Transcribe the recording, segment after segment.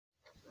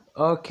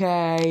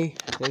Okay,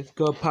 let's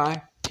go part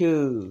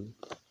 2.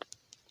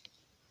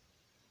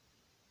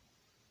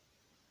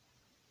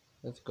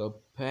 Let's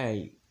go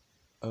play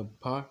a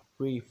part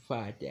 3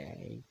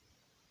 Friday.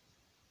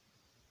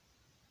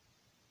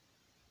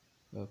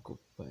 Let's go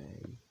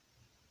play.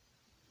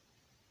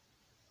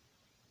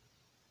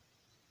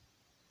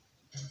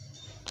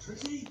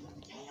 Pretty.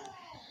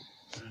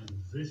 And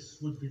this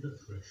would be the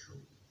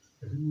threshold.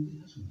 Every movie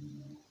has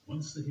one.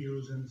 Once the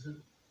heroes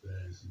enter,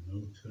 there's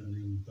no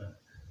turning back.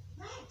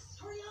 Max,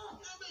 hurry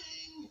up!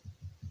 Coming!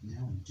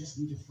 Now we just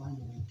need to find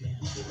a way down.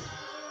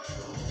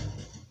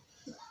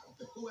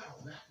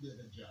 Well, that did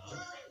a job.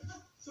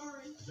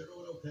 Sorry. Is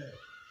everyone okay?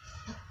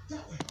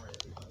 That way. All right,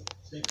 everybody,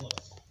 stay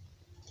close.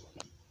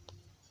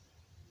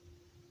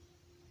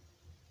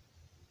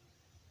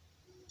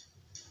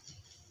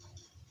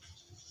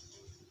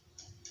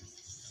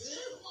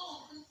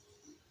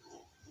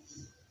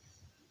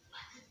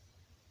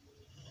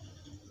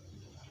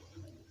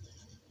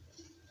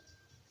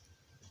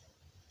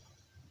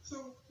 So,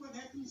 what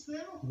happens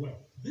now? Well,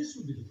 this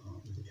would be the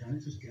part where the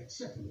characters get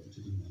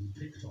separated and then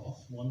picked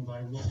off one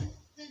by one.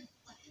 Then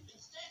what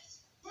happens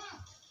next?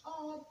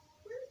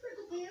 Where's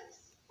Prickle Pants?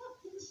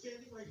 He was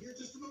standing right here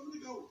just a moment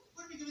ago.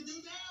 What are we gonna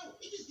do now?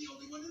 He's the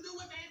only one who knew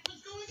what the heck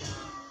was going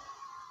on.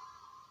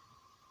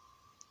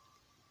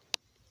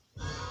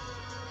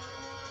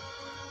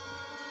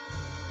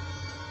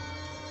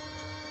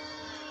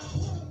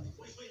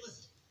 Wait,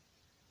 listen.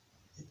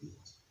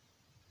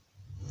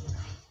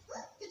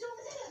 It's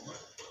over there.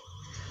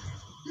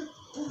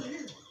 Yeah, over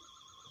here.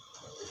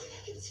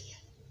 I can see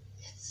it.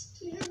 It's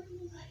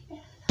staring right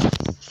at us.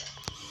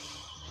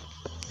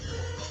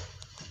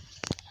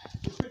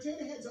 It's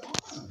Potato Head's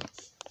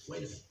arms. Wait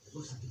a minute. It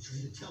looks like they're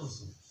trying to tell us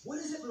something. What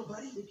is it, little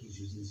buddy? I think he's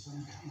using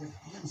some kind of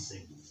hand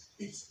signals.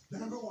 It's the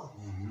number 1.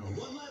 Oh, no.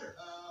 One letter.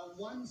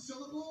 One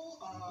syllable,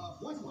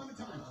 one upon a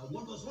time.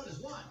 1 plus 1 is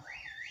 1.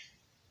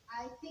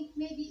 I think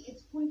maybe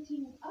it's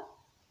pointing up.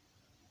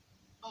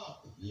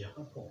 Up. Yeah.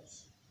 Of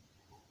course.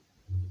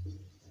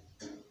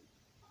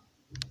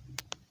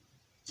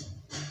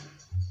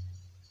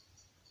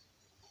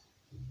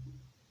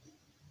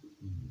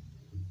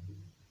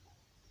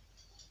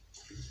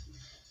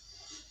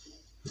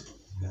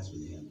 Pass me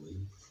the hand, will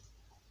you?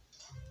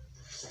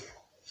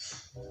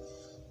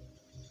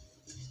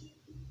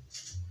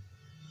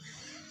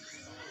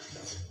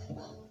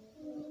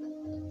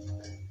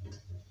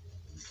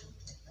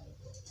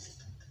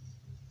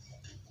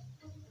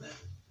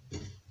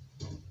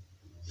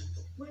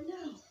 Where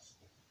now?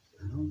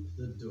 Out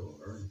the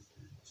door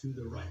to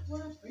the right.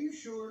 What? Are you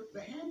sure?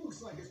 The hand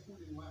looks like it's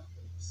pointing left.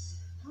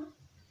 Huh?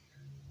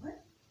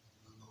 What?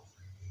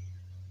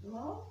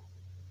 Hello?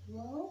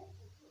 Hello?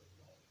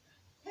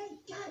 Hey,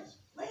 guys,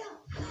 wait up!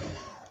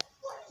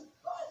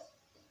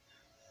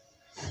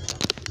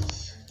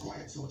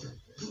 Quiet, soldier.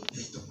 Don't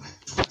make the right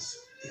choice.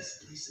 This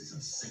place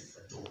isn't safe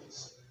for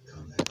doors.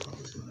 Combat Carl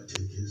is gonna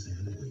take his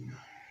hand away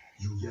now.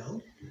 You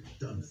yell, you're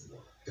done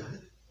for. Got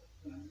it?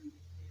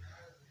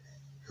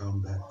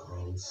 Combat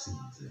Carl see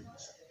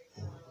things.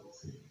 Horrible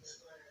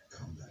things.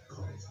 Combat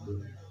Carl's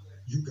living.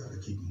 You gotta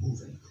keep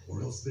moving,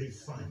 or else they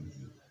find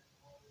you.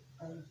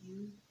 Are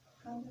you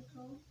Combat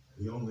Carl?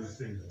 The only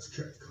thing that's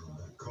kept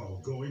Combat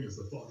Carl going is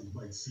the thought he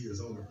might see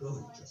his owner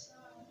Billy just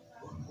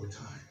one more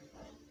time.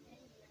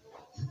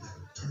 You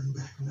better turn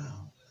back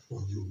now,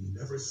 or you'll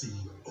never see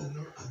your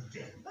owner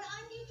again. But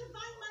I need to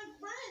find my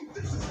friend!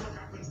 This is what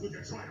happens when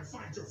you try to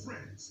find your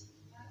friends.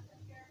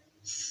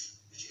 Shh,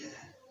 yeah.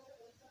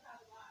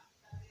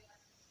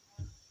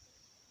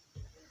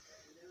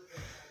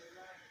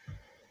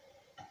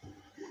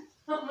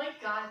 Oh my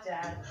god,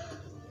 Dad.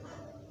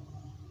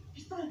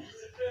 He's fine.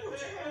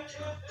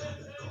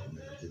 Combat Carl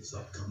never gives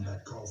up.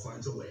 Combat Carl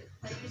finds a way.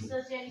 Are you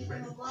still standing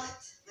from the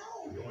block?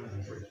 No. You're on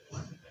 3.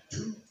 1,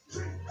 2,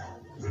 3.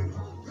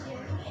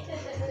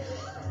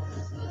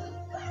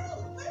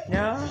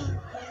 No?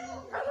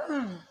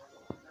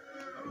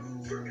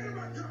 Forget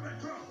about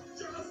Combat Carl.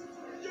 Just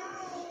go.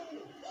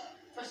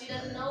 But she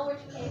doesn't know where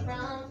she came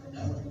from.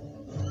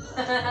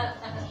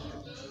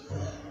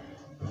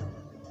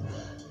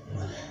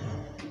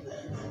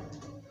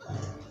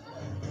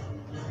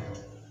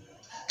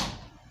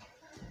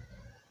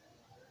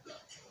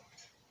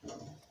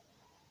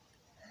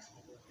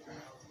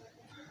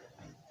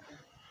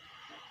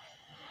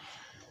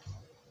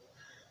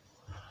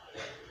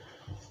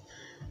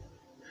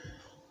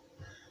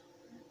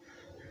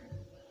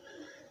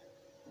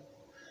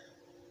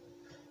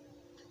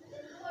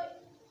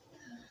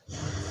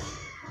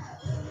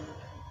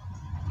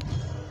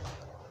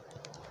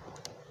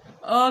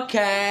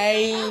 Okay,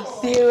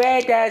 see you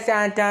later,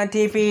 Santan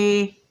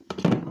TV.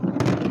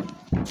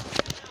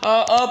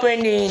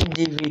 Opening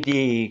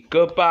DVD.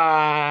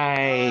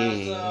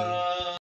 Goodbye.